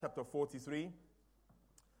Chapter 43.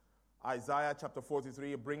 Isaiah chapter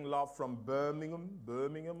 43. Bring love from Birmingham.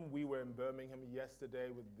 We were in Birmingham yesterday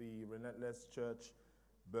with the Relentless Church,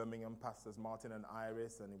 Birmingham, Pastors Martin and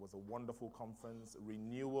Iris, and it was a wonderful conference,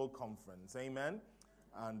 renewal conference. Amen.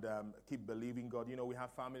 And keep believing God. You know, we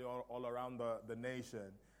have family all around the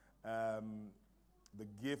nation. The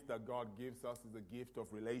gift that God gives us is a gift of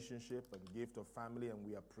relationship and gift of family, and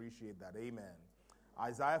we appreciate that. Amen.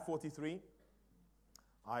 Isaiah 43.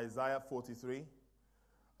 Isaiah 43.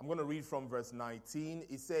 I'm going to read from verse 19.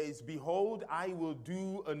 It says, "Behold, I will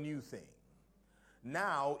do a new thing.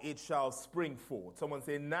 Now it shall spring forth." Someone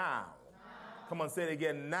say, now. Come on, say it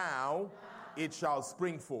again. Now it shall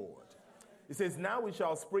spring forth. It says, "Now it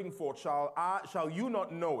shall spring forth. Shall you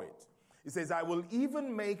not know it?" It says, "I will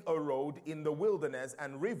even make a road in the wilderness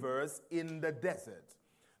and rivers in the desert."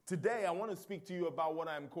 Today, I want to speak to you about what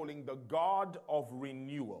I'm calling the God of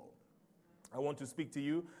renewal. I want to speak to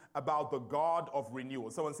you about the God of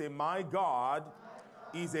renewal. Someone say, my God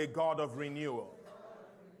is a God of renewal.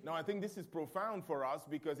 Now, I think this is profound for us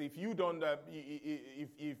because if you don't, the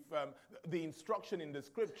instruction in the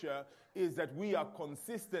scripture is that we are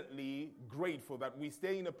consistently grateful, that we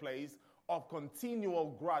stay in a place of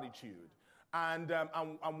continual gratitude. And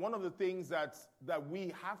one of the things that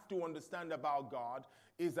we have to understand about God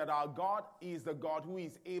is that our God is the God who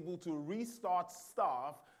is able to restart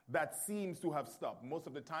stuff that seems to have stopped. Most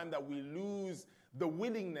of the time that we lose the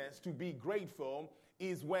willingness to be grateful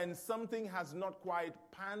is when something has not quite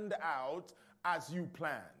panned out as you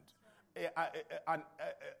planned.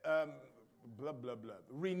 Blah, blah, blah.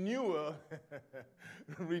 Renewal,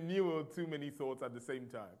 too many thoughts at the same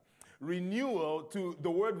time.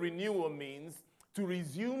 The word renewal means to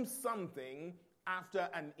resume something after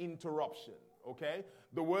an interruption, okay?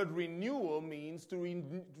 The word renewal means to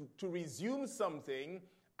resume something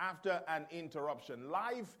after an interruption.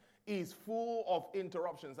 Life is full of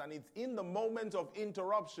interruptions, and it's in the moment of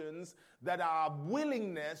interruptions that our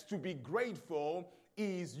willingness to be grateful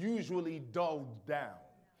is usually dulled down.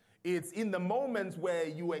 It's in the moments where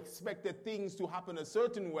you expected things to happen a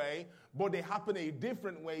certain way, but they happen a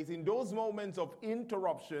different way. It's in those moments of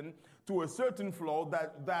interruption to a certain flow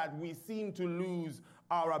that we seem to lose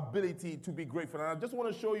our ability to be grateful. And I just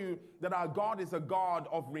want to show you that our God is a God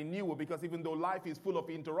of renewal, because even though life is full of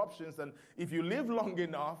interruptions, and if you live long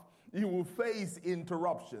enough, you will face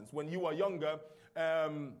interruptions. When you are younger,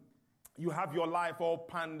 you have your life all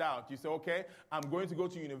planned out. You say, okay, I'm going to go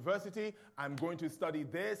to university. I'm going to study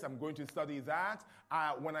this. I'm going to study that.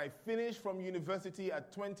 When I finish from university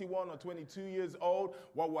at 21 or 22 years old,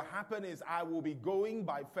 what will happen is I will be going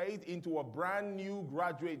by faith into a brand new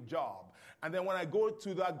graduate job. And then when I go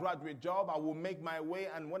to that graduate job, I will make my way.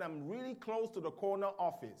 And when I'm really close to the corner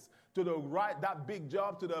office, to the right, that big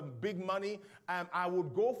job, to the big money, I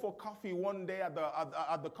would go for coffee one day at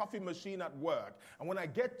the coffee machine at work. And when I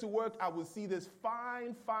get to work, I will see this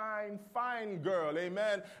fine girl,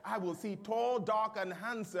 amen. I will see tall, dark, and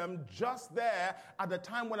handsome just there at the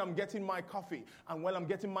time when I'm getting my coffee. And when I'm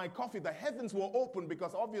getting my coffee, the heavens will open,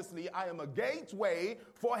 because obviously I am a gateway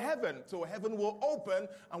for heaven. So heaven will open,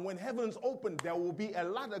 and when heavens open, there will be a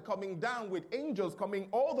ladder coming down with angels coming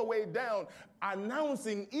all the way down,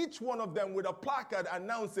 announcing, each one of them with a placard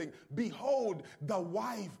announcing, behold, the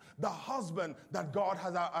wife, the husband that God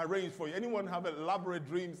has arranged for you. Anyone have elaborate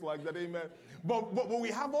dreams like that? Amen. But we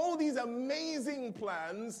have all these amazing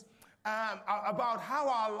plans about how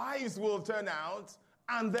our lives will turn out,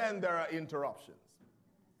 and then there are interruptions.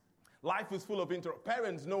 Life is full of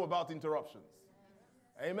Parents know about interruptions.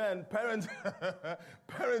 Amen. Parents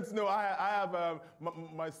know. I have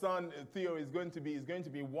my son Theo is going to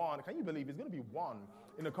be one. Can you believe he's going to be one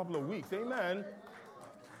in a couple of weeks? Amen.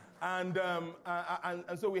 And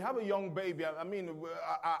so we have a young baby. I mean,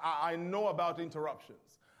 I know about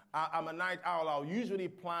interruptions. I'm a night owl. I'll usually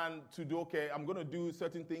plan to do, okay, I'm going to do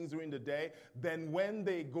certain things during the day. Then when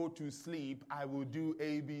they go to sleep, I will do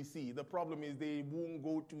ABC. The problem is they won't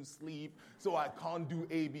go to sleep, so I can't do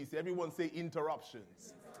ABC. Everyone say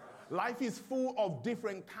interruptions. Life is full of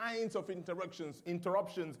different kinds of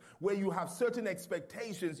interruptions where you have certain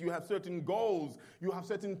expectations, you have certain goals, you have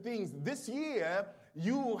certain things. This year,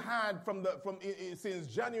 you had since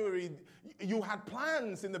January, you had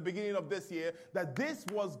plans in the beginning of this year that this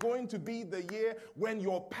was going to be the year when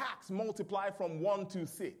your packs multiply from 1 to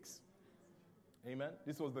 6. Amen.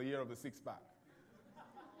 This was the year of the 6-pack.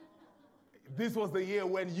 This was the year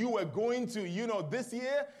when you were going to, this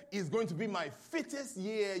year is going to be my fittest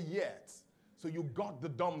year yet. So you got the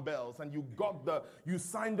dumbbells and you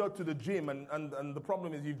signed up to the gym, and the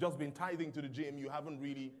problem is you've just been tithing to the gym. You haven't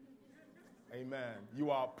really Amen.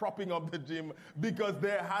 You are propping up the gym because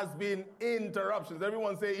there has been interruptions.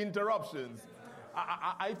 Everyone say interruptions.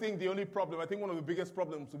 I think the only problem, I think one of the biggest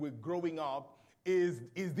problems with growing up is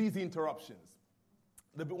these interruptions.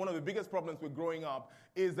 One of the biggest problems with growing up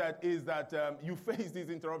is that you face these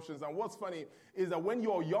interruptions. And what's funny is that when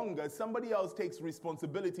you're younger, somebody else takes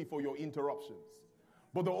responsibility for your interruptions.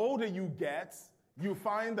 But the older you get, you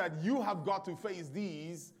find that you have got to face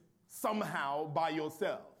these somehow by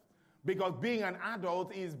yourself. Because being an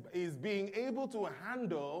adult is being able to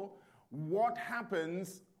handle what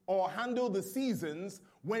happens or handle the seasons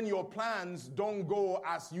when your plans don't go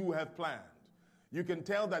as you have planned. You can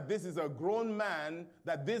tell that this is a grown man,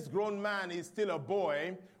 that this grown man is still a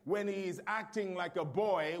boy when he is acting like a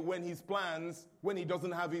boy when he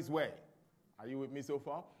doesn't have his way. Are you with me so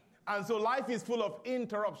far? And so life is full of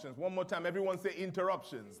interruptions. One more time, everyone say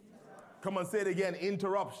interruptions. Come on, say it again,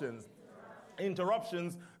 interruptions.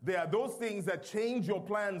 Interruptions, they are those things that change your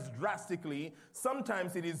plans drastically.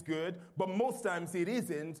 Sometimes it is good, but most times it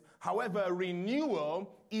isn't. However,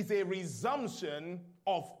 renewal is a resumption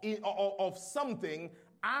of something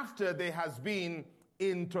after there has been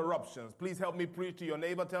interruptions. Please help me preach to your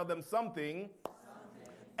neighbor. Tell them something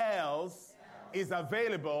else is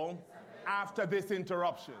available after this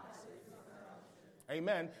interruption.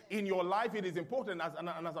 Amen. In your life, it is important, and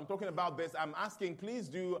as I'm talking about this, I'm asking, please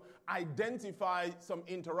do identify some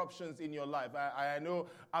interruptions in your life. I know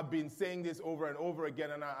I've been saying this over and over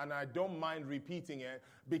again, and I don't mind repeating it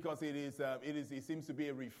because it seems to be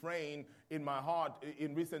a refrain in my heart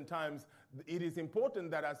in recent times. It is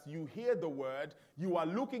important that as you hear the word, you are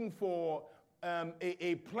looking for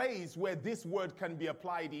a place where this word can be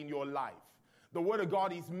applied in your life. The word of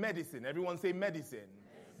God is medicine. Everyone say medicine.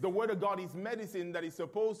 The word of God is medicine that is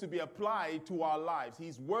supposed to be applied to our lives.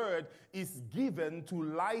 His word is given to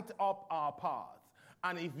light up our path.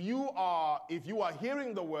 And if you are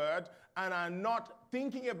hearing the word and are not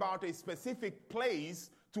thinking about a specific place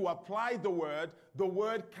to apply the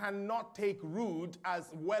word cannot take root as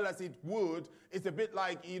well as it would. It's a bit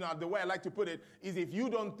like, the way I like to put it is if you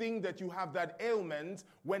don't think that you have that ailment,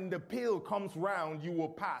 when the pill comes round, you will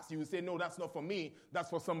pass. You will say, no, that's not for me, that's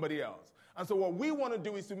for somebody else. And so what we want to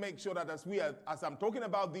do is to make sure that as I'm talking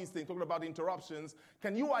about these things, talking about interruptions,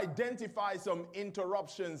 can you identify some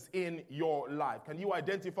interruptions in your life? Can you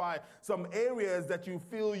identify some areas that you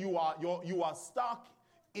feel you are stuck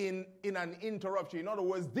in an interruption? In other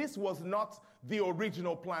words, this was not the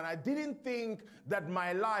original plan. I didn't think that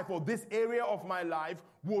my life or this area of my life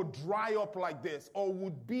would dry up like this or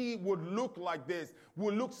would look like this,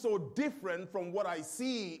 would look so different from what I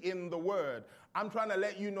see in the word. I'm trying to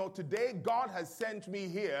let you know today God has sent me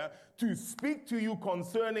here to speak to you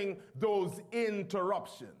concerning those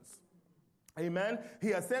interruptions. Amen. He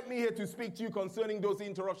has sent me here to speak to you concerning those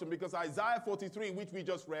interruptions because Isaiah 43, which we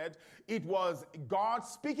just read, it was God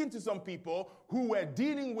speaking to some people who were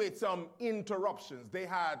dealing with some interruptions. They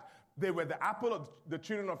were the apple of the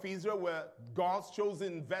children of Israel, were God's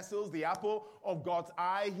chosen vessels, the apple of God's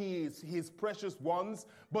eye, his precious ones.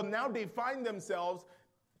 But now they find themselves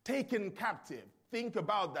taken captive. Think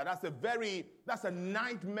about that. That's a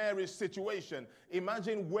nightmarish situation.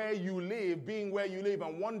 Imagine where you live, being where you live,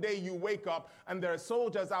 and one day you wake up and there are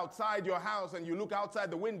soldiers outside your house and you look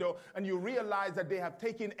outside the window and you realize that they have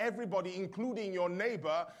taken everybody, including your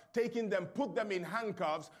neighbor, taken them, put them in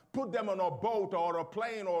handcuffs, put them on a boat or a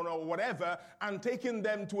plane or whatever, and taken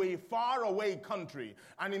them to a faraway country.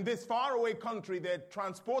 And in this faraway country, they're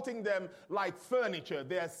transporting them like furniture.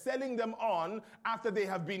 They are selling them on after they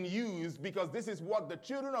have been used because this is what the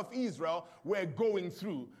children of Israel were going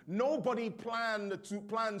through. Nobody plans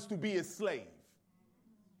to be a slave.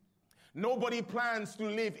 Nobody plans to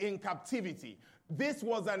live in captivity. This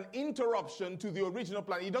was an interruption to the original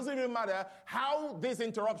plan. It doesn't even matter how this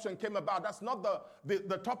interruption came about. That's not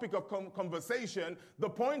the topic of conversation. The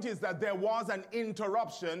point is that there was an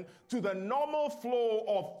interruption to the normal flow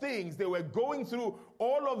of things. They were going through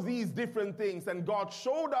all of these different things, and God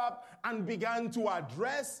showed up and began to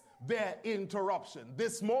address their interruption.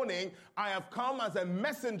 This morning, I have come as a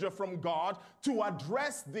messenger from God to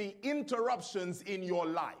address the interruptions in your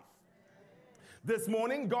life. This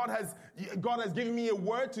morning, God has given me a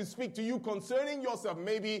word to speak to you concerning yourself.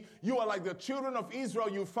 Maybe you are like the children of Israel.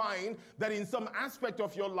 You find that in some aspect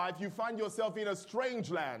of your life, you find yourself in a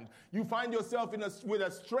strange land. You find yourself with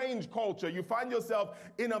a strange culture. You find yourself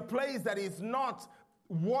in a place that is not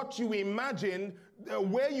what you imagine,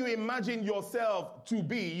 where you imagine yourself to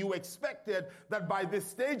be. You expected that by this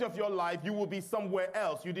stage of your life, you will be somewhere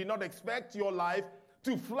else. You did not expect your life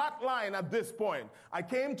to flatline at this point. I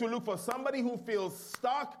came to look for somebody who feels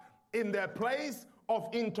stuck in their place of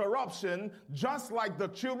interruption, just like the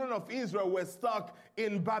children of Israel were stuck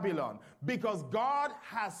in Babylon. Because God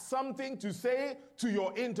has something to say to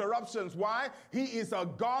your interruptions. Why? He is a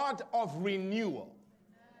God of renewal.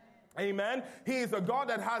 Amen. He is a God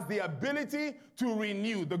that has the ability to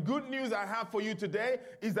renew. The good news I have for you today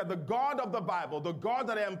is that the God of the Bible, the God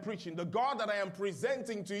that I am preaching, the God that I am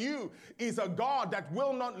presenting to you is a God that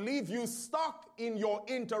will not leave you stuck in your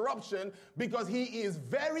interruption, because he is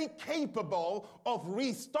very capable of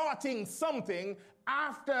restarting something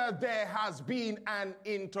after there has been an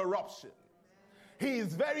interruption. He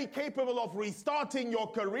is very capable of restarting your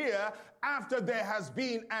career after there has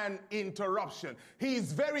been an interruption. He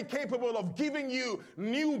is very capable of giving you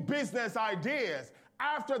new business ideas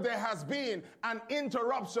after there has been an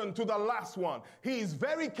interruption to the last one. He is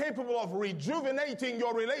very capable of rejuvenating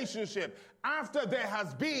your relationship after there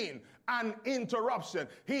has been an interruption.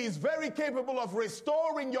 He is very capable of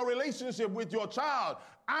restoring your relationship with your child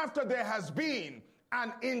after there has been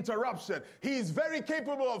an interruption. He is very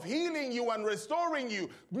capable of healing you and restoring you,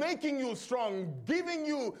 making you strong, giving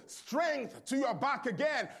you strength to your back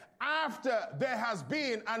again after there has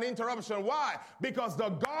been an interruption. Why? Because the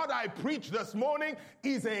God I preach this morning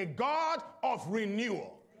is a God of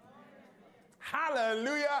renewal.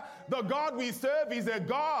 Hallelujah. The God we serve is a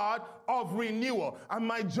God of renewal. And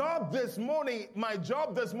my job this morning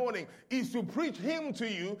is to preach him to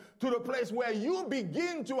you to the place where you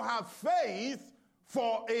begin to have faith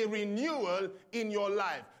for a renewal in your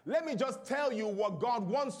life. Let me just tell you what God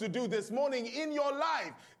wants to do this morning in your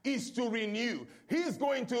life is to renew. He's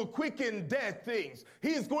going to quicken dead things.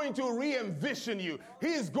 He's going to re-envision you.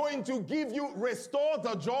 He's going to restore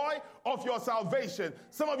the joy of your salvation.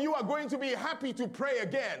 Some of you are going to be happy to pray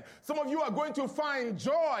again. Some of you are going to find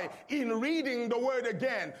joy in reading the word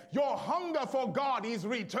again. Your hunger for God is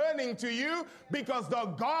returning to you because the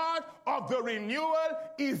God of the renewal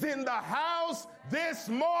is in the house this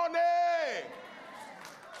morning.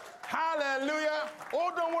 Hallelujah.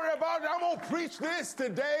 Oh, don't worry about it. I'm going to preach this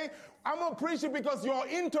today. I'm going to preach it because your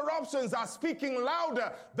interruptions are speaking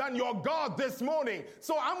louder than your God this morning.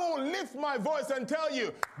 So I'm going to lift my voice and tell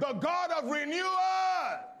you, the God of renewal,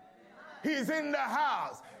 he's in the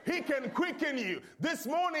house. He can quicken you. This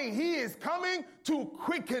morning, he is coming to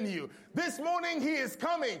quicken you. This morning, he is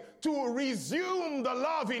coming to resume the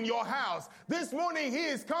love in your house. This morning, he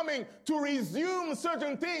is coming to resume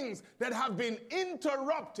certain things that have been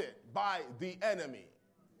interrupted by the enemy.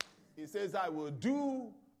 He says, I will do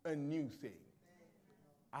a new thing.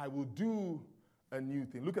 I will do a new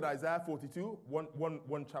thing. Look at Isaiah 42,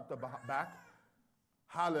 one chapter back.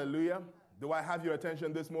 Hallelujah. Do I have your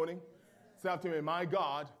attention this morning? Say after me, my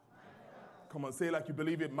God. Come on, say it like you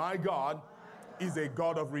believe it. My God is a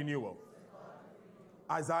God of renewal.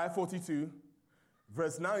 Isaiah 42,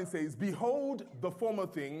 verse 9 says, behold, the former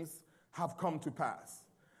things have come to pass.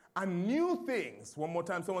 And new things, one more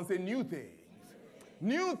time, someone say new things.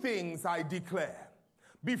 New things I declare.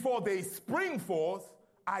 Before they spring forth,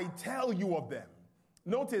 I tell you of them.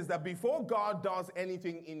 Notice that before God does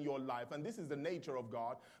anything in your life, and this is the nature of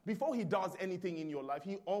God, before he does anything in your life,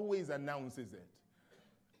 he always announces it.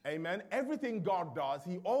 Amen. Everything God does,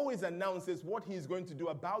 he always announces what he's going to do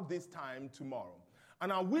about this time tomorrow.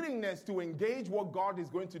 And our willingness to engage what God is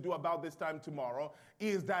going to do about this time tomorrow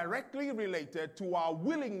is directly related to our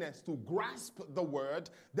willingness to grasp the word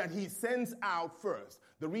that he sends out first.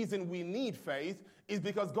 The reason we need faith is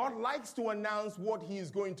because God likes to announce what he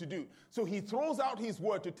is going to do. So he throws out his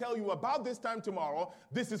word to tell you about this time tomorrow,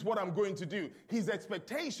 this is what I'm going to do. His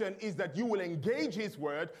expectation is that you will engage his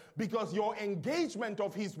word, because your engagement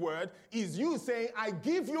of his word is you saying, I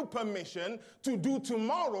give you permission to do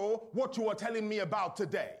tomorrow what you are telling me about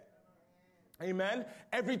today. Amen.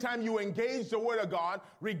 Every time you engage the word of God,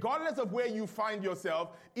 regardless of where you find yourself,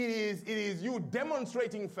 it is you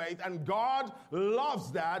demonstrating faith, and God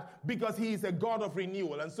loves that because he is a God of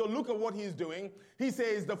renewal. And so look at what he's doing. He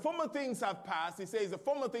says, the former things have passed. He says, the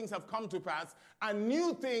former things have come to pass, and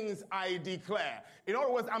new things I declare. In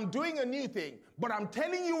other words, I'm doing a new thing, but I'm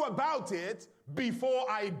telling you about it before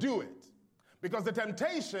I do it. Because the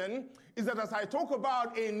temptation is that as I talk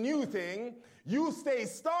about a new thing, you stay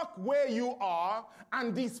stuck where you are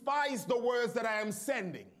and despise the words that I am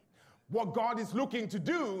sending. What God is looking to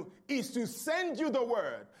do is to send you the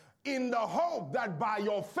word in the hope that by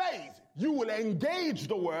your faith, you will engage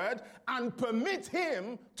the word and permit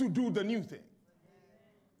him to do the new thing.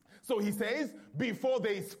 So he says, before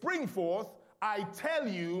they spring forth, I tell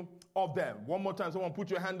you of them. One more time, someone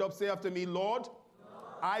put your hand up, say after me, Lord,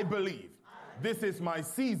 I believe this is my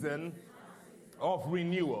season of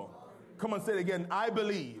renewal. Come on, say it again. I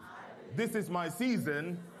believe this is my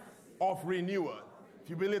season of renewal. If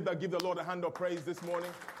you believe that, give the Lord a hand of praise this morning.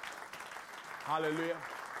 Hallelujah.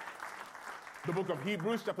 The book of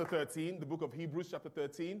Hebrews chapter 13. The book of Hebrews chapter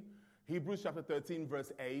 13. Hebrews chapter 13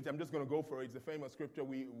 verse 8. I'm just going to go for it. It's a famous scripture.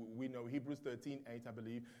 We know Hebrews 13, 8, I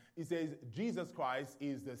believe. It says, Jesus Christ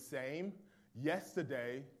is the same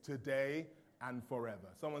yesterday, today, and forever.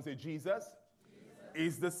 Someone say, Jesus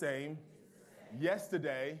is the same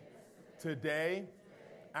yesterday, today,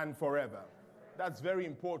 and forever. That's very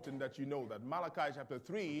important that you know that. Malachi chapter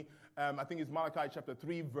 3, I think it's Malachi chapter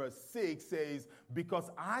 3 verse 6 says, because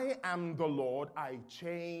I am the Lord, I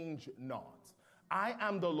change not. I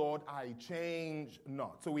am the Lord, I change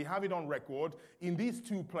not. So we have it on record in these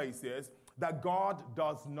two places that God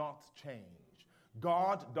does not change.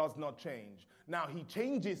 God does not change. Now, he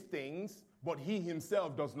changes things, but he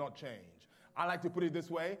himself does not change. I like to put it this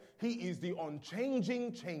way. He is the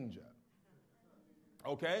unchanging changer.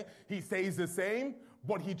 Okay? He stays the same,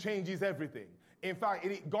 but he changes everything. In fact,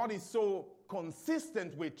 God is so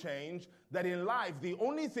consistent with change that in life, the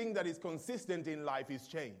only thing that is consistent in life is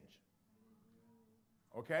change.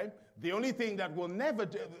 Okay? The only thing that will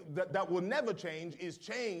never change is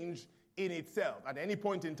change in itself. At any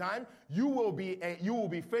point in time, you will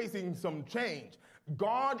be facing some change.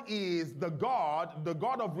 God is the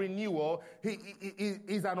God of renewal. He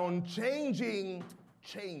is an unchanging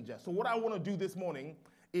changer. So what I want to do this morning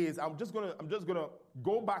is I'm just gonna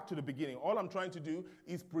go back to the beginning. All I'm trying to do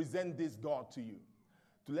is present this God to you,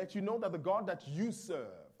 to let you know that the God that you serve.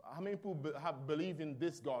 How many people believe in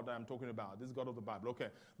this God that I'm talking about? This God of the Bible. Okay.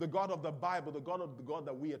 The God of the Bible, the God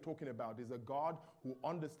that we are talking about is a God who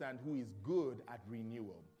understands, who is good at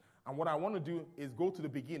renewal. And what I want to do is go to the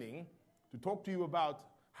beginning to talk to you about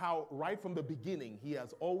how right from the beginning he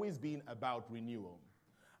has always been about renewal.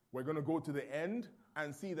 We're going to go to the end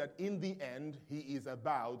and see that in the end he is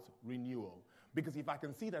about renewal. Because if I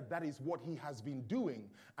can see that that is what he has been doing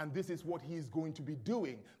and this is what he is going to be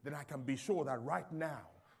doing, then I can be sure that right now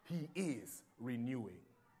he is renewing.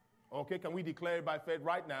 Okay, can we declare it by faith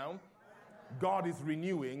right now? God is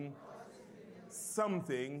renewing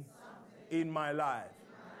something in my life.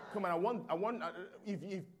 Come on, I want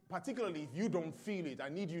particularly if you don't feel it, I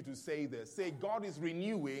need you to say this. Say, God is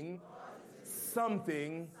renewing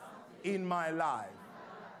something in my life.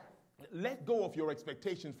 Let go of your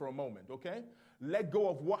expectations for a moment, okay? Let go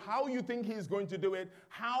of how you think he is going to do it,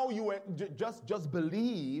 how you just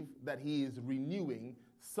believe that he is renewing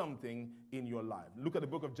something in your life. Look at the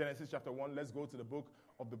book of Genesis chapter 1. Let's go to the book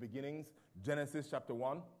of the beginnings. Genesis chapter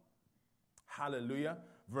 1. Hallelujah.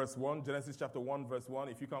 Verse 1. Genesis chapter 1 verse 1.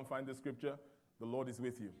 If you can't find the scripture, the Lord is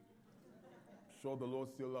with you. Sure, the Lord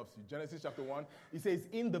still loves you. Genesis chapter 1. It says,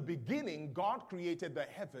 in the beginning, God created the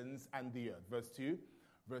heavens and the earth. Verse 2.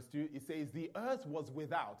 Verse 2. It says, the earth was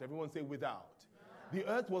without. Everyone say without. The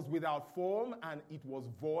earth was without form and it was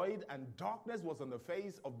void and darkness was on the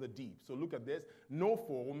face of the deep. So look at this. No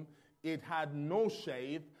form, it had no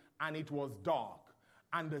shape and it was dark.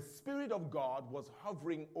 And the Spirit of God was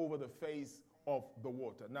hovering over the face of the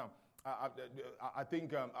water. Now, I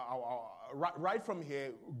think right from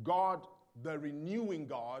here, God, the renewing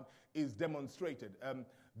God, is demonstrated.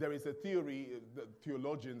 There is a theory, the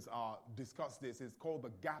theologians discuss this, it's called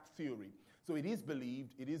the gap theory. So it is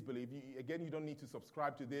believed, again, you don't need to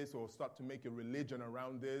subscribe to this or start to make a religion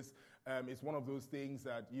around this. It's one of those things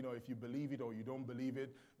that, if you believe it or you don't believe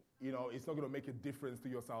it, it's not going to make a difference to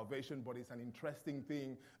your salvation, but it's an interesting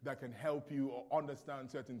thing that can help you understand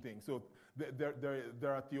certain things. So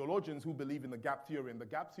there are theologians who believe in the gap theory, and the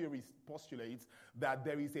gap theory postulates that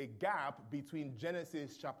there is a gap between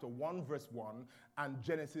Genesis chapter 1 verse 1 and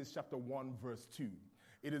Genesis chapter 1 verse 2.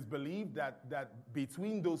 It is believed that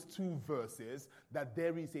between those two verses, that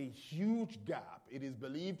there is a huge gap. It is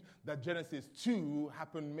believed that Genesis 2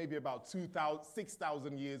 happened maybe about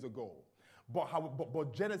 6,000 years ago.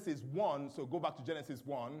 But Genesis 1, so go back to Genesis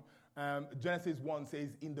 1. Genesis 1 says,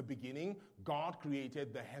 in the beginning, God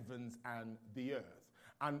created the heavens and the earth.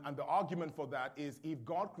 And the argument for that is, if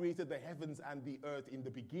God created the heavens and the earth in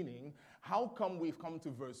the beginning, how come we've come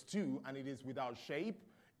to verse 2 and it is without shape,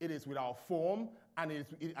 it is without form, and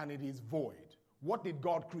it is void? What did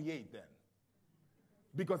God create then?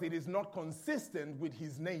 Because it is not consistent with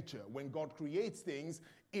his nature. When God creates things,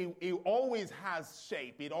 it always has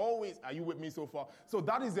shape. It always, are you with me so far? So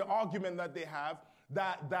that is the argument that they have,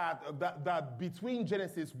 that between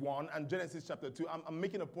Genesis 1 and Genesis chapter 2, I'm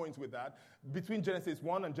making a point with that. Between Genesis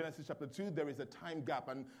 1 and Genesis chapter 2, there is a time gap,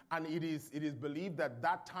 and it is believed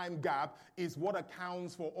that time gap is what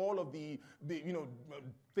accounts for all of the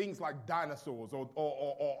things like dinosaurs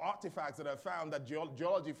or artifacts that are found that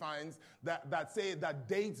geology finds that say that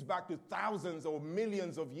dates back to thousands or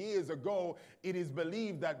millions of years ago. It is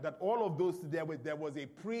believed that all of those, there was a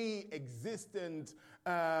pre-existent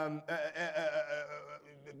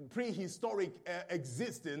prehistoric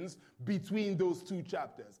existence between those two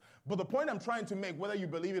chapters. But the point I'm trying to make, whether you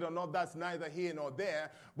believe it or not, that's neither here nor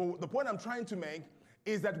there. But the point I'm trying to make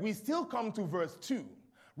is that we still come to verse 2.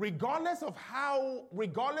 Regardless of how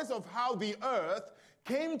the earth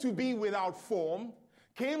came to be without form,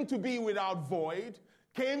 came to be without void,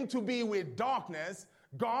 came to be with darkness,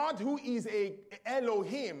 God, who is a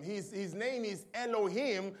Elohim, his name is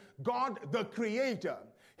Elohim, God the Creator.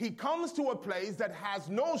 He comes to a place that has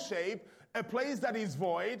no shape, a place that is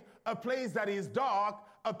void, a place that is dark,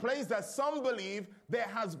 a place that some believe there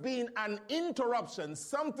has been an interruption.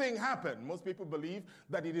 Something happened. Most people believe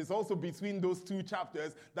that it is also between those two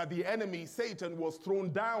chapters that the enemy, Satan, was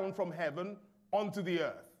thrown down from heaven onto the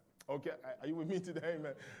earth. Okay, are you with me today,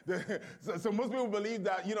 man? So most people believe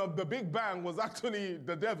that, the Big Bang was actually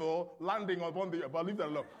the devil landing upon the earth. But leave that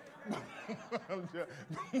alone.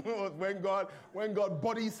 when God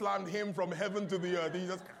body slammed him from heaven to the earth, he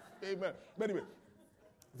just, amen. But anyway,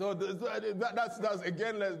 so that's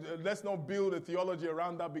again, let's not build a theology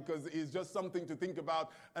around that, because it's just something to think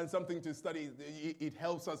about and something to study. It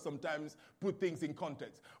helps us sometimes put things in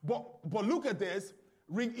context. But look at this.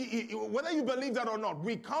 Whether you believe that or not,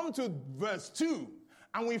 we come to verse 2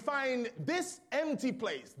 and we find this empty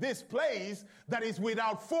place, this place that is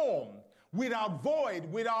without form, without void,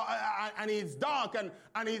 and it's dark, and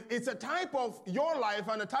it's a type of your life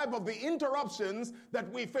and a type of the interruptions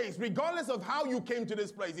that we face, regardless of how you came to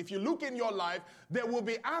this place. If you look in your life, there will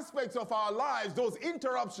be aspects of our lives, those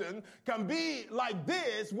interruptions can be like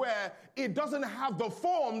this, where it doesn't have the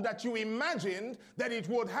form that you imagined that it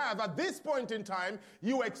would have. At this point in time,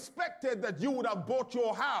 you expected that you would have bought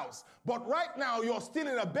your house, but right now you're still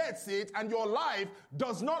in a bed seat, and your life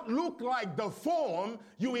does not look like the form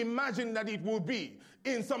you imagined that it would be.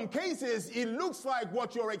 In some cases, it looks like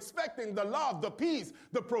what you're expecting, the love, the peace,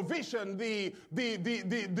 the provision, the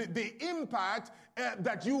impact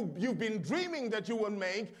that you've been dreaming that you will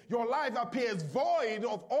make. Your life appears void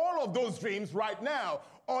of all of those dreams right now.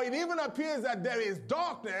 Or it even appears that there is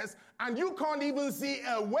darkness and you can't even see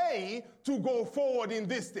a way to go forward in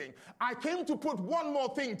this thing. I came to put one more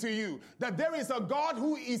thing to you, that there is a God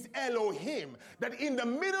who is Elohim, that in the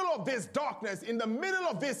middle of this darkness, in the middle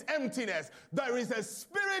of this emptiness, there is a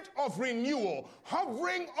spirit of renewal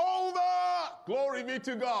hovering over, glory be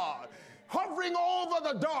to God, hovering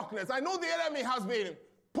over the darkness. I know the enemy has been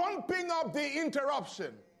pumping up the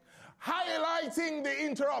interruption, highlighting the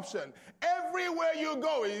interruption. Everywhere you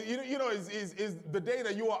go, is the day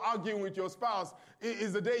that you are arguing with your spouse,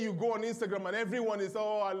 is the day you go on Instagram and everyone is,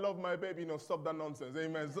 oh, I love my baby. Stop that nonsense.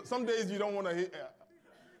 Amen. Some days you don't want to hear.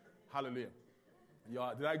 Hallelujah.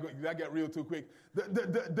 Yeah, did I get real too quick?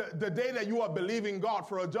 The day that you are believing God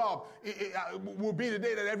for a job will be the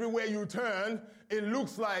day that everywhere you turn, it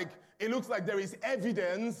looks like there is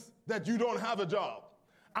evidence that you don't have a job.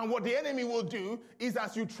 And what the enemy will do is,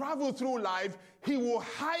 as you travel through life, he will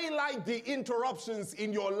highlight the interruptions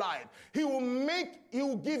in your life. He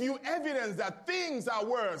will give you evidence that things are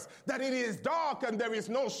worse, that it is dark and there is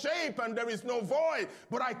no shape and there is no void.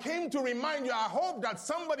 But I came to remind you, I hope that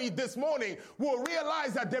somebody this morning will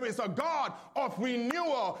realize that there is a God of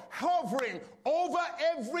renewal hovering over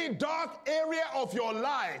every dark area of your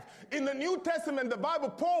life. In the New Testament, the Bible,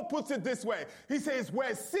 Paul puts it this way. He says,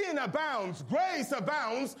 where sin abounds, grace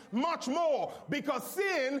abounds much more, because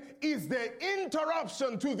sin is the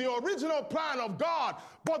interruption to the original plan of God.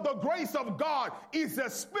 But the grace of God is the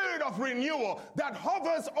spirit of renewal that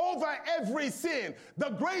hovers over every sin.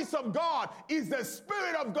 The grace of God is the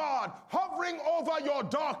spirit of God hovering over your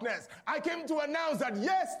darkness. I came to announce that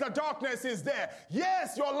yes, the darkness is there.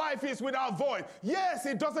 Yes, your life is without void. Yes,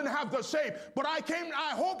 it doesn't have the shape. But I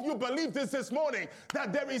hope you believe this morning,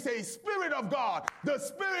 that there is a spirit of God, the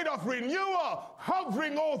spirit of renewal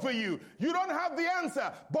hovering over you. You don't have the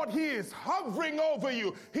answer, but he is hovering over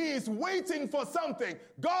you. He is waiting for something.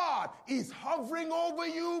 God is hovering over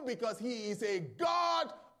you because he is a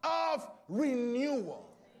God of renewal.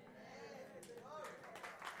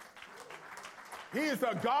 He is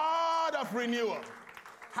a God of renewal.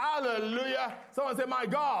 Hallelujah. Someone say, my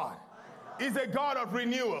God is a God of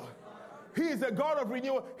renewal. He is a God of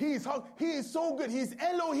renewal. He is so good. He's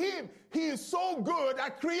Elohim. He is so good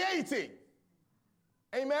at creating.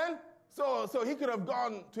 Amen? So he could have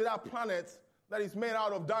gone to that planet that is made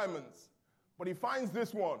out of diamonds. But he finds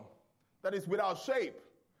this one that is without shape.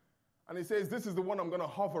 And he says, this is the one I'm going to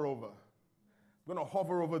hover over. I'm going to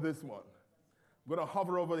hover over this one. I'm going to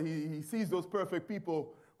hover over. He sees those perfect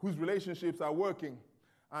people whose relationships are working.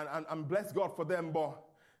 And bless God for them. But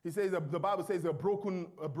he says, the Bible says, a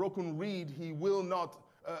broken reed he will not,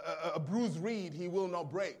 a bruised reed he will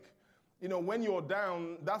not break. You know, when you're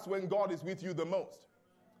down, that's when God is with you the most.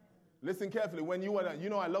 Listen carefully. When you are down, you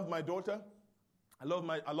know, I love my daughter. I love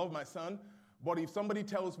my son. But if somebody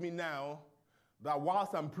tells me now that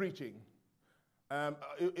whilst I'm preaching,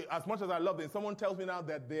 as much as I love them, someone tells me now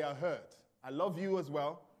that they are hurt. I love you as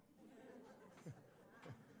well.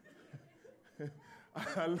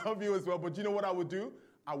 I love you as well. But you know what I would do?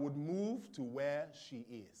 I would move to where she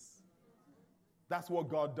is. That's what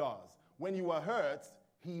God does. When you are hurt,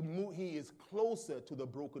 he is closer to the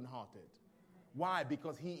brokenhearted. Why?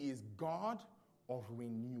 Because he is God of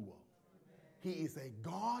renewal. He is a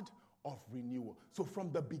God of renewal. So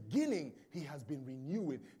from the beginning, he has been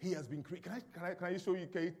renewing. He has been creating. Can I show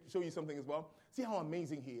you something as well? See how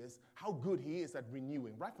amazing he is, how good he is at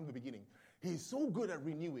renewing right from the beginning. He is so good at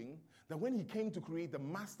renewing that when he came to create the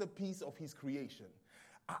masterpiece of his creation,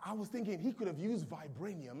 I was thinking he could have used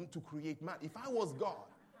vibranium to create man. If I was God,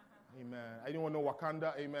 amen. Anyone know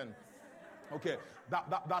Wakanda? Amen. Okay,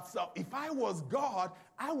 that's if I was God,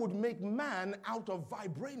 I would make man out of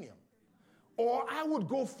vibranium. Or I would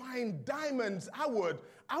go find diamonds. I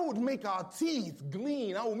would make our teeth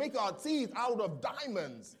gleam. I would make our teeth out of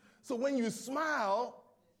diamonds. So when you smile,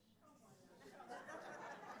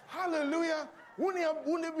 hallelujah,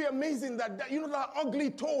 wouldn't it be amazing that you know that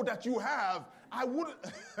ugly toe that you have? I would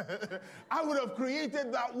have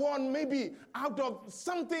created that one maybe out of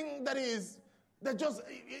something that just,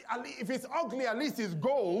 if it's ugly, at least it's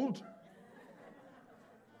gold.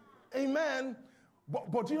 Amen.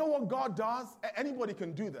 But you know what God does? Anybody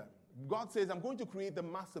can do that. God says, I'm going to create the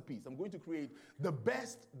masterpiece. I'm going to create the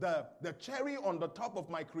best, the cherry on the top of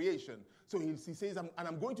my creation. So he says,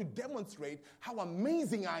 I'm going to demonstrate how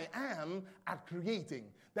amazing I am at creating.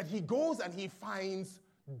 That he goes and he finds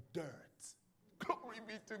dirt. Glory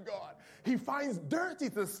be to God. He finds dirt.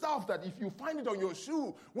 It's the stuff that if you find it on your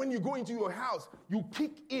shoe, when you go into your house, you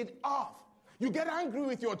kick it off. You get angry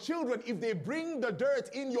with your children if they bring the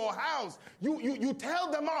dirt in your house. You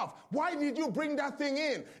tell them off. Why did you bring that thing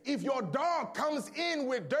in? If your dog comes in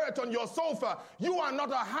with dirt on your sofa, you are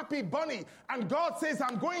not a happy bunny. And God says,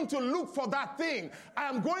 I'm going to look for that thing. I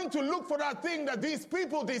am going to look for that thing that these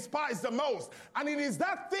people despise the most. And it is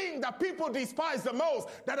that thing that people despise the most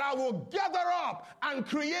that I will gather up and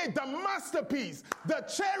create the masterpiece, the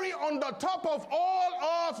cherry on the top of all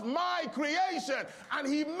of my creation. And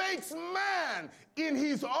he makes man in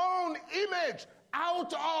his own image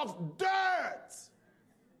out of dirt.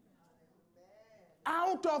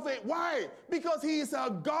 Out of it. Why? Because he is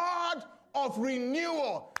a God of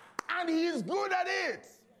renewal. And he is good at it.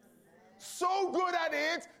 So good at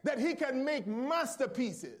it that he can make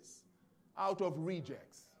masterpieces out of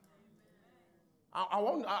rejects.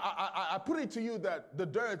 I put it to you that the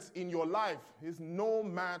dirt in your life is no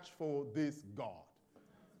match for this God.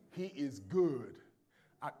 He is good.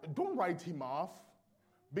 Don't write him off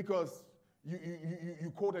because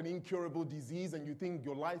you caught an incurable disease and you think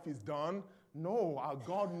your life is done. No, our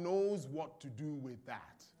God knows what to do with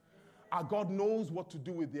that. Our God knows what to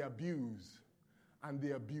do with the abuse and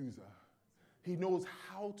the abuser. He knows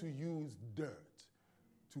how to use dirt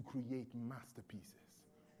to create masterpieces.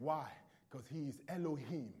 Why? Because he is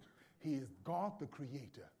Elohim. He is God the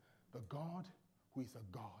creator, the God who is a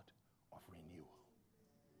God of renewal.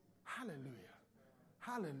 Hallelujah.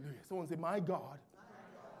 Hallelujah. Someone say, my God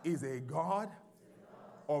is a God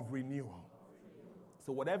of renewal.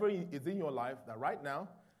 So whatever is in your life that right now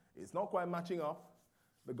is not quite matching up,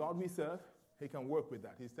 the God we serve, he can work with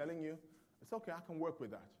that. He's telling you, it's okay, I can work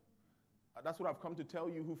with that. That's what I've come to tell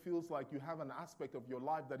you who feels like you have an aspect of your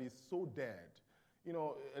life that is so dead. You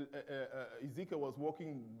know, Ezekiel was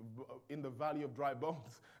walking in the valley of dry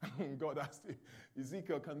bones. God asked him,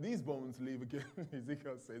 Ezekiel, can these bones live again?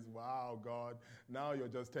 Ezekiel says, wow, God, now you're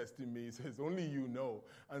just testing me. He says, only you know.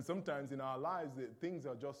 And sometimes in our lives, things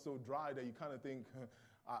are just so dry that you kind of think,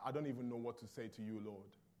 I don't even know what to say to you,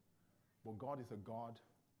 Lord. But God is a God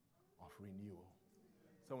of renewal.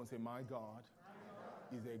 Someone say, my God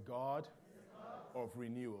is a God of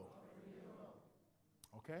renewal.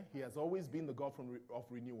 Okay? He has always been the God of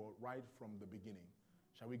renewal right from the beginning.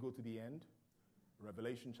 Shall we go to the end?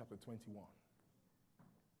 Revelation chapter 21.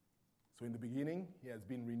 So in the beginning, he has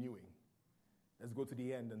been renewing. Let's go to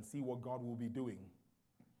the end and see what God will be doing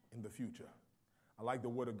in the future. I like the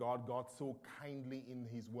word of God. God so kindly in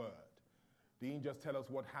his word. He didn't just tell us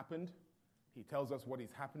what happened. He tells us what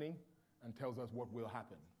is happening and tells us what will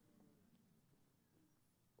happen.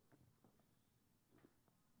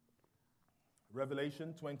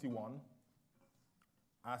 Revelation 21.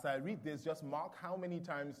 As I read this, just mark how many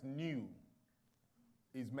times new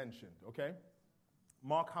is mentioned, okay?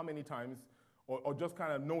 Mark how many times, or just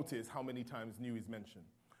kind of notice how many times new is mentioned.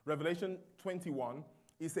 Revelation 21,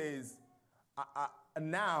 it says,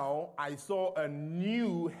 now I saw a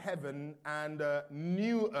new heaven and a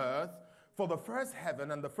new earth, for the first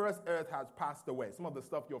heaven and the first earth has passed away. Some of the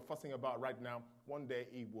stuff you're fussing about right now, one day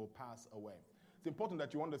it will pass away. It's important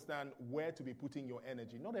that you understand where to be putting your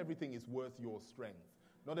energy. Not everything is worth your strength.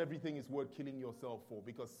 Not everything is worth killing yourself for,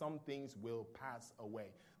 because some things will pass away.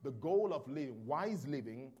 The goal of living, wise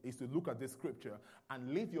living, is to look at this scripture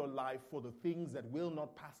and live your life for the things that will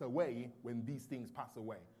not pass away when these things pass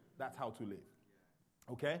away. That's how to live.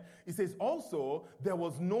 Okay? It says, also, there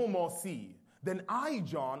was no more sea. Then I,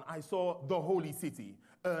 John, I saw the holy city,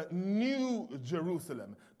 a new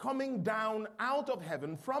Jerusalem, coming down out of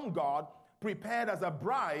heaven from God, prepared as a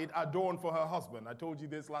bride adorned for her husband. I told you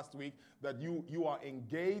this last week, that you are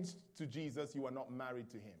engaged to Jesus, you are not married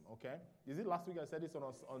to him, okay? Is it last week I said this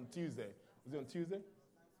on Tuesday? Was it on Tuesday?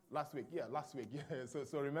 Last week, yeah, last week. Yeah.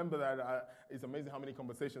 So remember that it's amazing how many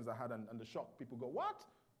conversations I had and the shock. People go, what?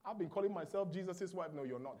 I've been calling myself Jesus' wife. No,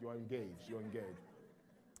 you're not. You're engaged. You're engaged.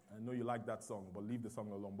 I know you like that song, but leave the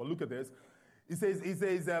song alone. But look at this. It says,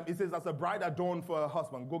 as a bride adorned for her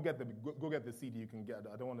husband. Go get the CD you can get.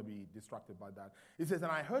 I don't want to be distracted by that. It says,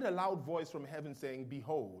 and I heard a loud voice from heaven saying,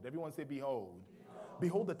 behold. Everyone say, behold.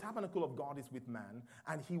 Behold, the tabernacle of God is with man,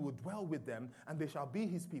 and he will dwell with them, and they shall be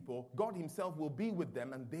his people. God himself will be with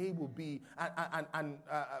them, and they will be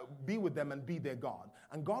be with them and be their God.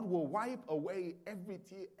 And God will wipe away every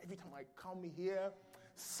tear. Every time I come here,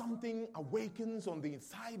 something awakens on the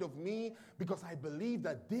inside of me, because I believe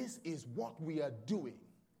that this is what we are doing.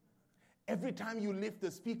 Every time you lift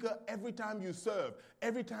the speaker, every time you serve,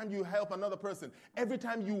 every time you help another person, every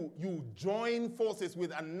time you join forces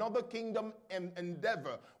with another kingdom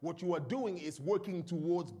endeavor, what you are doing is working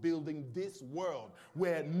towards building this world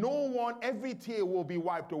where every tear will be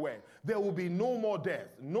wiped away. There will be no more death,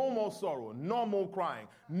 no more sorrow, no more crying,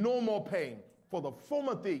 no more pain, for the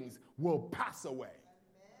former things will pass away.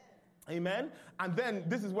 Amen. And then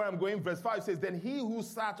this is where I'm going. Verse 5 says, then he who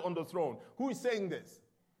sat on the throne. Who is saying this?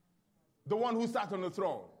 The one who sat on the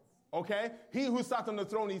throne. Okay? He who sat on the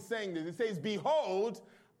throne is saying this. It says, behold,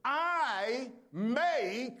 I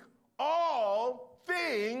make all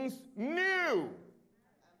things new. Amen.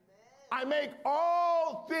 I make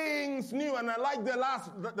all things new. And I like the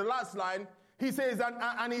last line. He says,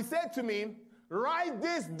 and he said to me, write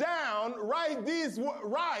this down, write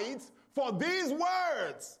for these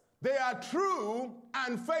words. They are true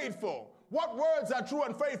and faithful. What words are true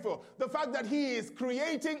and faithful? The fact that he is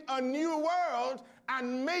creating a new world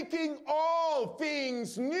and making all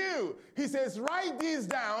things new. He says, write these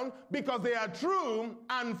down because they are true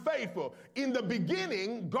and faithful. In the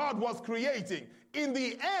beginning, God was creating. In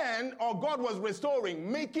the end, God was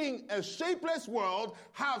restoring, making a shapeless world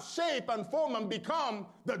have shape and form and become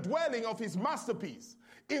the dwelling of his masterpiece.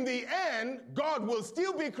 In the end, God will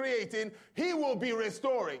still be creating. He will be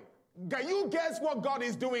restoring. Can you guess what God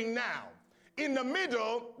is doing now? In the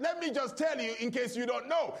middle, let me just tell you in case you don't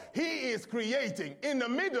know, he is creating. In the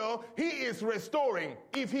middle, he is restoring.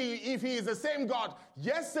 If he is the same God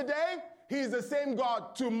yesterday, he is the same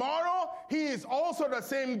God tomorrow, he is also the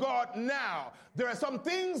same God now. There are some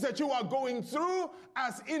things that you are going through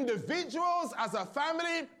as individuals, as a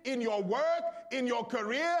family, in your work, in your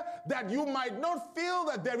career, that you might not feel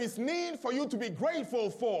that there is need for you to be grateful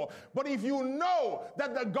for. But if you know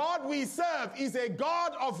that the God we serve is a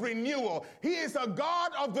God of renewal, he is a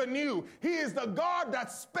God of the new, he is the God that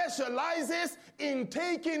specializes in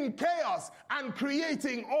taking chaos and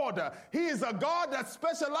creating order. He is a God that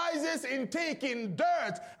specializes in taking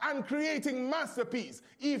dirt and creating masterpiece.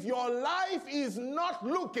 If your life is not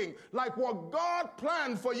looking like what God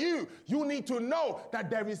planned for you, you need to know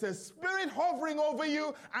that there is a spirit hovering over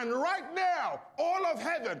you, and right now, all of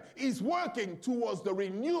heaven is working towards the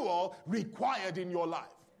renewal required in your life.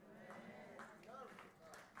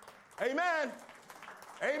 Amen.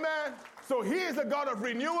 Amen. So he is a God of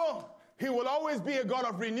renewal. He will always be a God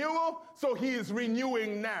of renewal, so he is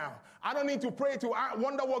renewing now. I don't need to pray to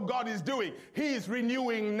wonder what God is doing. He is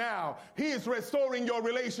renewing now. He is restoring your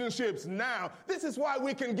relationships now. This is why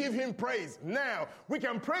we can give him praise now. We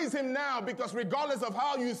can praise him now because regardless of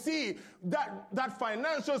how you see that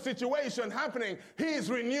financial situation happening, he is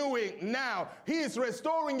renewing now. He is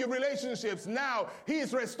restoring your relationships now. He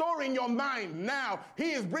is restoring your mind now.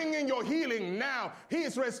 He is bringing your healing now. He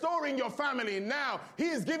is restoring your family now. He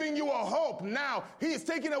is giving you a hope now. He is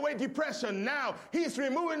taking away depression now. He is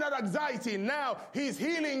removing that anxiety now. He is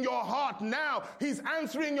healing your heart now. He is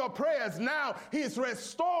answering your prayers now. He is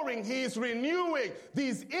restoring. He is renewing.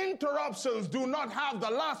 These interruptions do not have the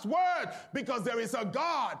last word because there is a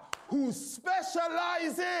God who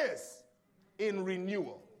specializes in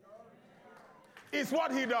renewal. It's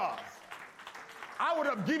what he does. I would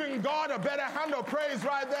have given God a better hand of praise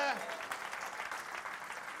right there.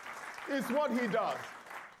 It's what he does.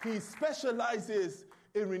 He specializes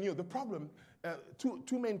in renewal. The problem,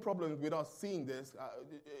 two main problems with us seeing this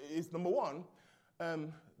is number one,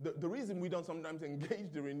 the reason we don't sometimes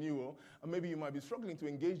engage the renewal, and maybe you might be struggling to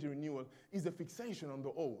engage the renewal, is a fixation on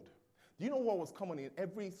the old. Do you know what was common in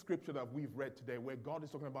every scripture that we've read today where God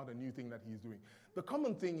is talking about a new thing that he's doing? The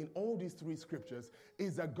common thing in all these three scriptures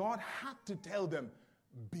is that God had to tell them,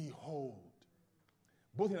 behold.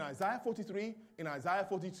 Both in Isaiah 43, in Isaiah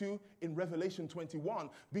 42, in Revelation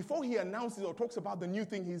 21, before he announces or talks about the new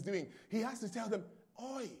thing he's doing, he has to tell them,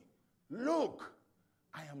 oi, look,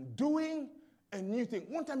 I am doing a new thing.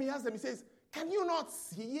 One time he asks them, he says, can you not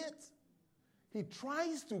see it? He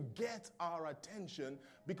tries to get our attention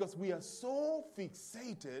because we are so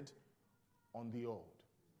fixated on the old.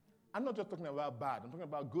 I'm not just talking about bad, I'm talking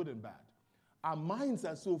about good and bad. Our minds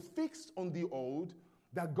are so fixed on the old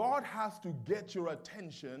that God has to get your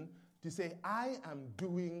attention to say, I am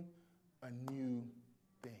doing a new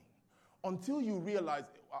thing. Until you realize,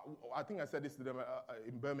 I think I said this to them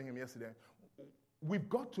in Birmingham yesterday, we've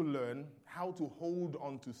got to learn how to hold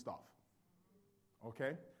on to stuff.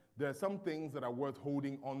 Okay? There are some things that are worth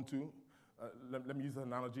holding on to. Let me use an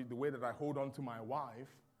analogy. The way that I hold on to my wife,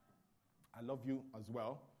 I love you as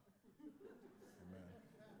well. Amen.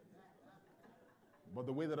 But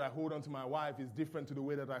the way that I hold on to my wife is different to the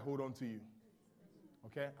way that I hold on to you.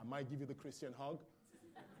 Okay? I might give you the Christian hug,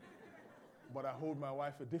 but I hold my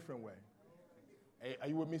wife a different way. Hey, are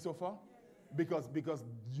you with me so far? Because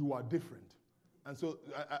you are different. And so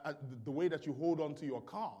the way that you hold on to your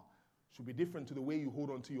car should be different to the way you hold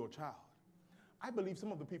on to your child. I believe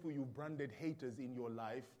some of the people you branded haters in your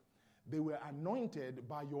life, they were anointed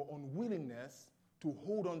by your unwillingness to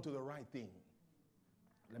hold on to the right thing.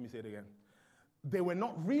 Let me say it again. They were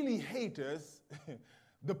not really haters.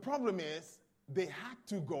 The problem is they had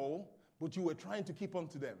to go, but you were trying to keep on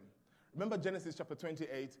to them. Remember Genesis chapter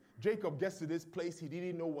 28? Jacob gets to this place he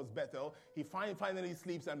didn't know was Bethel. He finally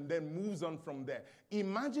sleeps and then moves on from there.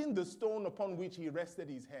 Imagine the stone upon which he rested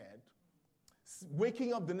his head.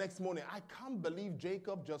 Waking up the next morning, I can't believe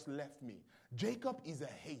Jacob just left me. Jacob is a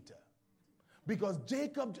hater. Because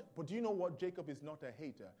but do you know what? Jacob is not a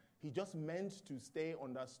hater. He just meant to stay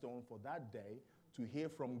on that stone for that day to hear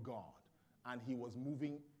from God. And he was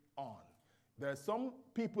moving on. There are some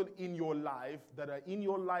people in your life that are in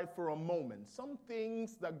your life for a moment. Some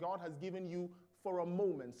things that God has given you for a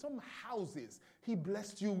moment. Some houses he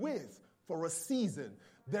blessed you with for a season.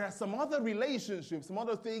 There are some other relationships, some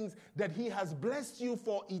other things that he has blessed you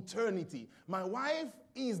for eternity. My wife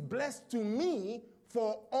is blessed to me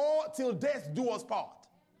for all till death do us part.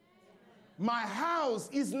 My house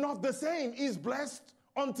is not the same. It's blessed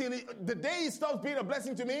until the day it stops being a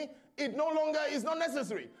blessing to me. It no longer is not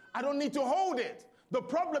necessary. I don't need to hold it. The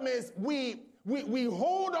problem is we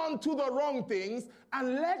hold on to the wrong things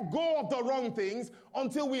and let go of the wrong things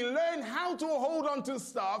until we learn how to hold on to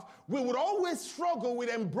stuff. We would always struggle with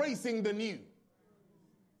embracing the new.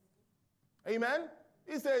 Amen?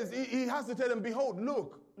 He says, he has to tell them, behold,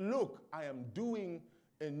 look, I am doing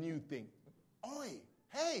a new thing. Oi,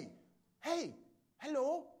 hey,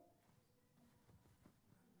 hello.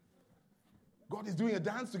 God is doing a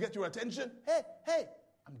dance to get your attention. Hey,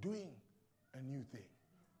 I'm doing a new thing.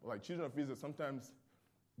 Like children of Israel, sometimes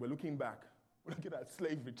we're looking back. We're looking at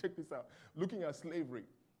slavery. Check this out. Looking at slavery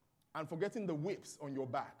and forgetting the whips on your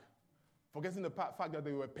back. Forgetting the fact that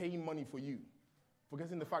they were paying money for you.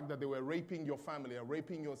 Forgetting the fact that they were raping your family and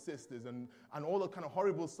raping your sisters and all the kind of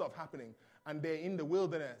horrible stuff happening. And they're in the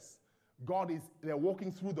wilderness. They're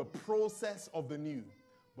walking through the process of the new.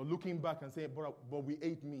 But looking back and saying, but we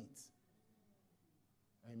ate meat.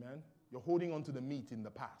 Amen? You're holding on to the meat in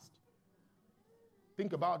the past.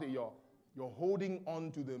 Think about it, y'all. You're holding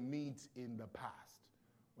on to the meat in the past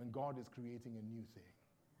when God is creating a new thing.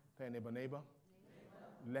 Okay, neighbor.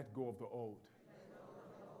 Let go of the old.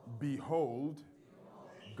 Behold,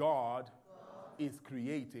 God is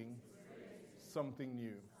creating something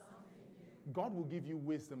new. God will give you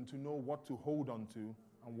wisdom to know what to hold on to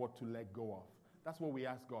and what to let go of. That's what we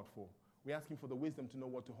ask God for. We ask Him for the wisdom to know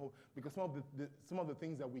what to hold. Because some of the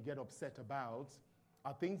things that we get upset about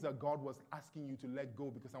are things that God was asking you to let go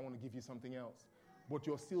because I want to give you something else. But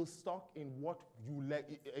you're still stuck in what you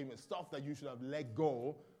stuff that you should have let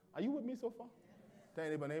go. Are you with me so far? Tell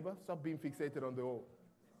your neighbor, stop being fixated on the old.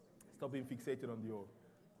 Stop being fixated on the old.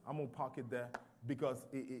 I'm going to park it there because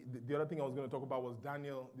the other thing I was going to talk about was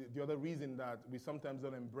Daniel. The other reason that we sometimes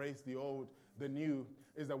don't embrace the old, the new,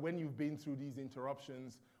 is that when you've been through these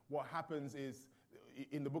interruptions, what happens is,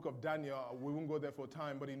 in the book of Daniel, we won't go there for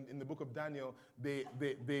time, but in the book of Daniel,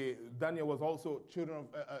 Daniel was also children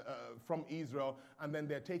from Israel, and then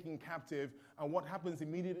they're taken captive. And what happens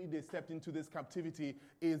immediately they stepped into this captivity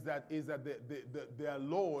is that their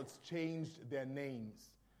lords changed their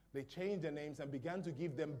names. They changed their names and began to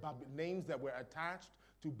give them names that were attached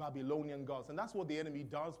to Babylonian gods. And that's what the enemy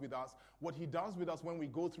does with us. What he does with us when we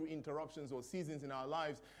go through interruptions or seasons in our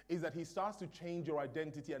lives is that he starts to change your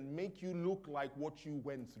identity and make you look like what you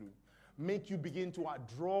went through. Make you begin to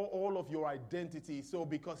draw all of your identity. So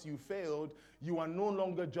because you failed, you are no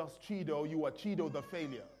longer just Chido, you are Chido the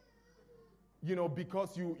failure. You know,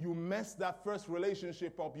 because you messed that first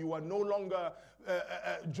relationship up, you are no longer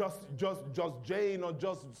just Jane or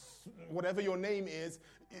just whatever your name is.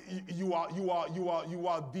 You are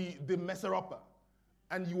the messer upper,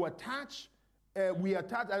 and you attach. We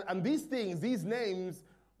attach, and these things, these names,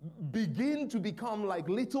 begin to become like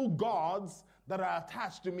little gods that are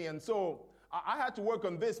attached to me, and so I had to work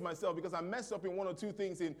on this myself because I messed up in one or two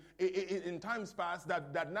things in times past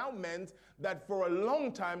that now meant that for a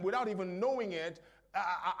long time, without even knowing it,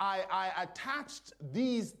 I attached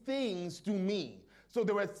these things to me. So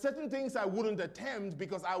there were certain things I wouldn't attempt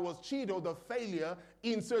because I was Chido, the failure,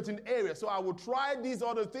 in certain areas. So I would try these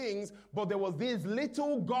other things, but there was this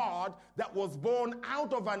little God that was born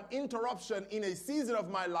out of an interruption in a season of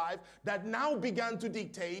my life that now began to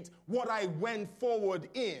dictate what I went forward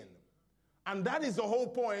in. And that is the whole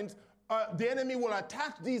point. The enemy will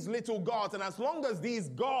attack these little gods, and as long as these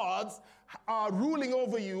gods are ruling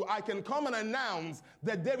over you, I can come and announce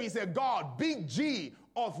that there is a God, big G,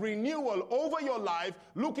 of renewal over your life,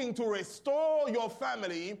 looking to restore your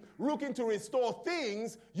family, looking to restore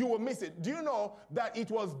things you will miss it. Do you know that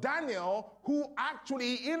it was Daniel who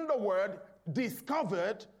actually in the word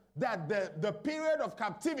discovered that the period of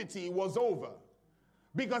captivity was over?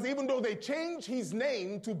 Because even though they changed his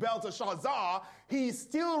name to Belteshazzar, he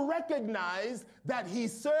still recognized that he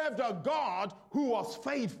served a God who was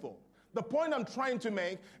faithful. The point I'm trying to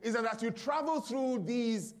make is that as you travel through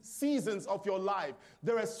these seasons of your life,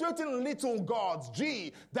 there are certain little gods,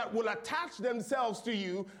 G, that will attach themselves to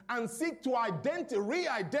you and seek to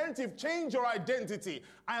change your identity.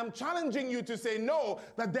 I am challenging you to say no,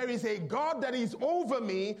 that there is a God that is over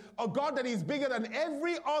me, a God that is bigger than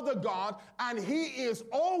every other God, and he is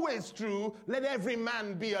always true. Let every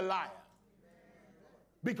man be a liar.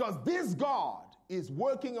 Because this God is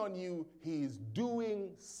working on you. He is doing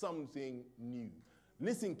something new.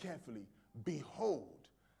 Listen carefully. Behold,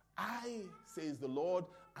 I, says the Lord,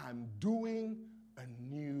 am doing a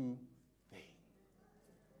new thing.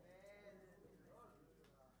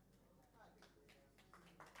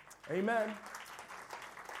 Amen.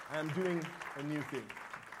 I am doing a new thing.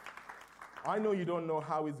 I know you don't know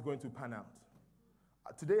how it's going to pan out.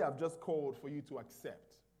 Today I've just called for you to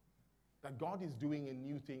accept that God is doing a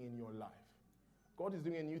new thing in your life. God is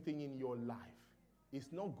doing a new thing in your life.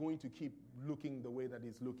 It's not going to keep looking the way that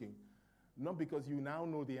it's looking. Not because you now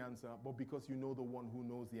know the answer, but because you know the one who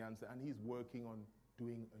knows the answer, and he's working on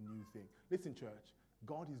doing a new thing. Listen, church,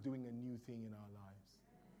 God is doing a new thing in our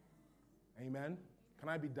lives. Amen? Can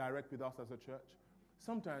I be direct with us as a church?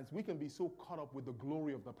 Sometimes we can be so caught up with the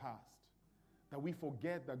glory of the past that we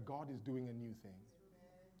forget that God is doing a new thing.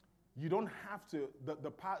 You don't have to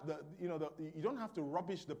you don't have to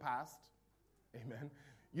rubbish the past. Amen.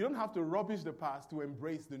 You don't have to rubbish the past to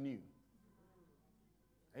embrace the new.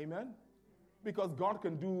 Amen. Because God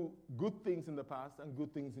can do good things in the past and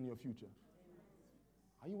good things in your future.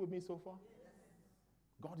 Are you with me so far?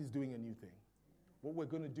 God is doing a new thing. What we're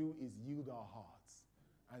going to do is yield our hearts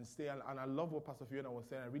and stay. And I love what Pastor Fiona was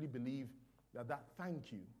saying. I really believe that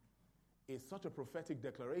thank you is such a prophetic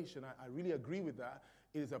declaration. I really agree with that.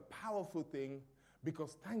 It is a powerful thing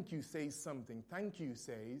because thank you says something. Thank you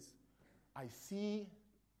says, I see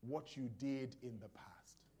what you did in the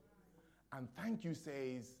past. And thank you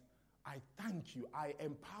says, I thank you, I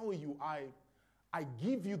empower you, I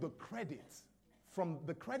give you the credit From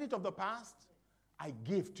the credit of the past, I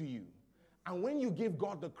give to you. And when you give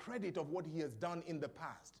God the credit of what he has done in the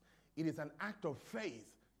past, it is an act of faith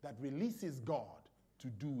that releases God to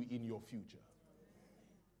do in your future.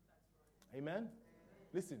 Amen?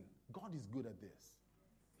 Listen, God is good at this.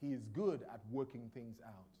 He is good at working things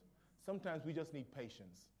out. Sometimes we just need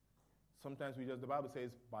patience. Sometimes the Bible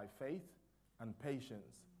says, by faith and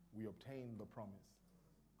patience, we obtain the promise.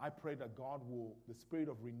 I pray that God will, the spirit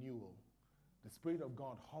of renewal, the spirit of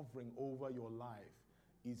God hovering over your life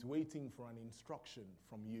is waiting for an instruction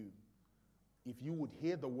from you. If you would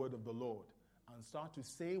hear the word of the Lord and start to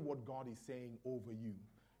say what God is saying over you.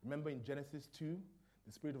 Remember in Genesis 2,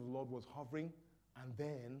 the Spirit of the Lord was hovering, and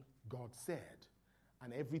then God said,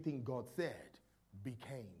 and everything God said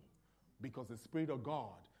became. Because the Spirit of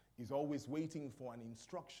God is always waiting for an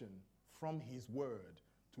instruction from his word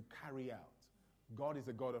to carry out. God is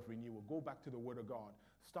a God of renewal. Go back to the word of God.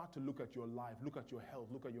 Start to look at your life, look at your health,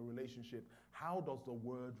 look at your relationship. How does the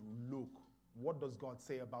word look? What does God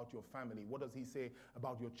say about your family? What does he say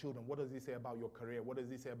about your children? What does he say about your career? What does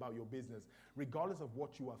he say about your business? Regardless of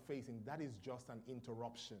what you are facing, that is just an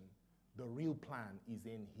interruption. The real plan is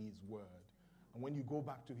in his word. And when you go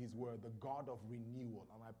back to his word, the God of renewal,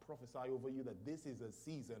 and I prophesy over you that this is a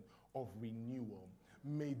season of renewal.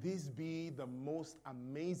 May this be the most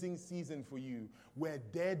amazing season for you, where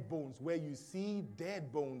dead bones, where you see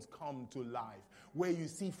dead bones come to life, where you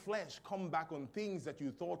see flesh come back on things that you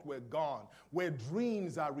thought were gone, where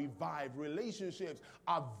dreams are revived, relationships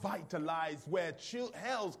are vitalized, where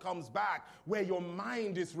health comes back, where your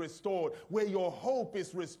mind is restored, where your hope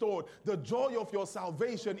is restored, the joy of your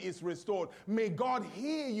salvation is restored. May God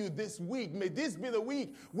hear you this week. May this be the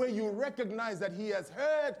week where you recognize that he has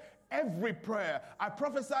heard every prayer. I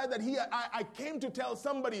prophesy that I came to tell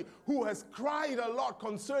somebody who has cried a lot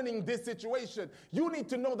concerning this situation. You need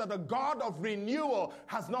to know that the God of renewal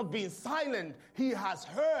has not been silent. He has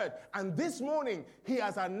heard. And this morning, he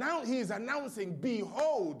is announcing,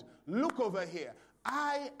 behold, look over here.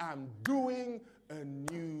 I am doing a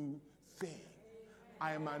new thing.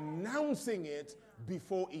 I am announcing it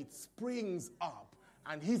before it springs up.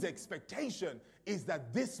 And his expectation is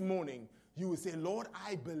that this morning, you will say, Lord,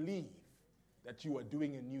 I believe that you are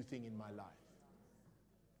doing a new thing in my life.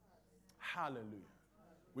 Hallelujah.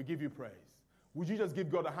 We give you praise. Would you just give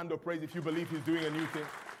God a hand of praise if you believe he's doing a new thing?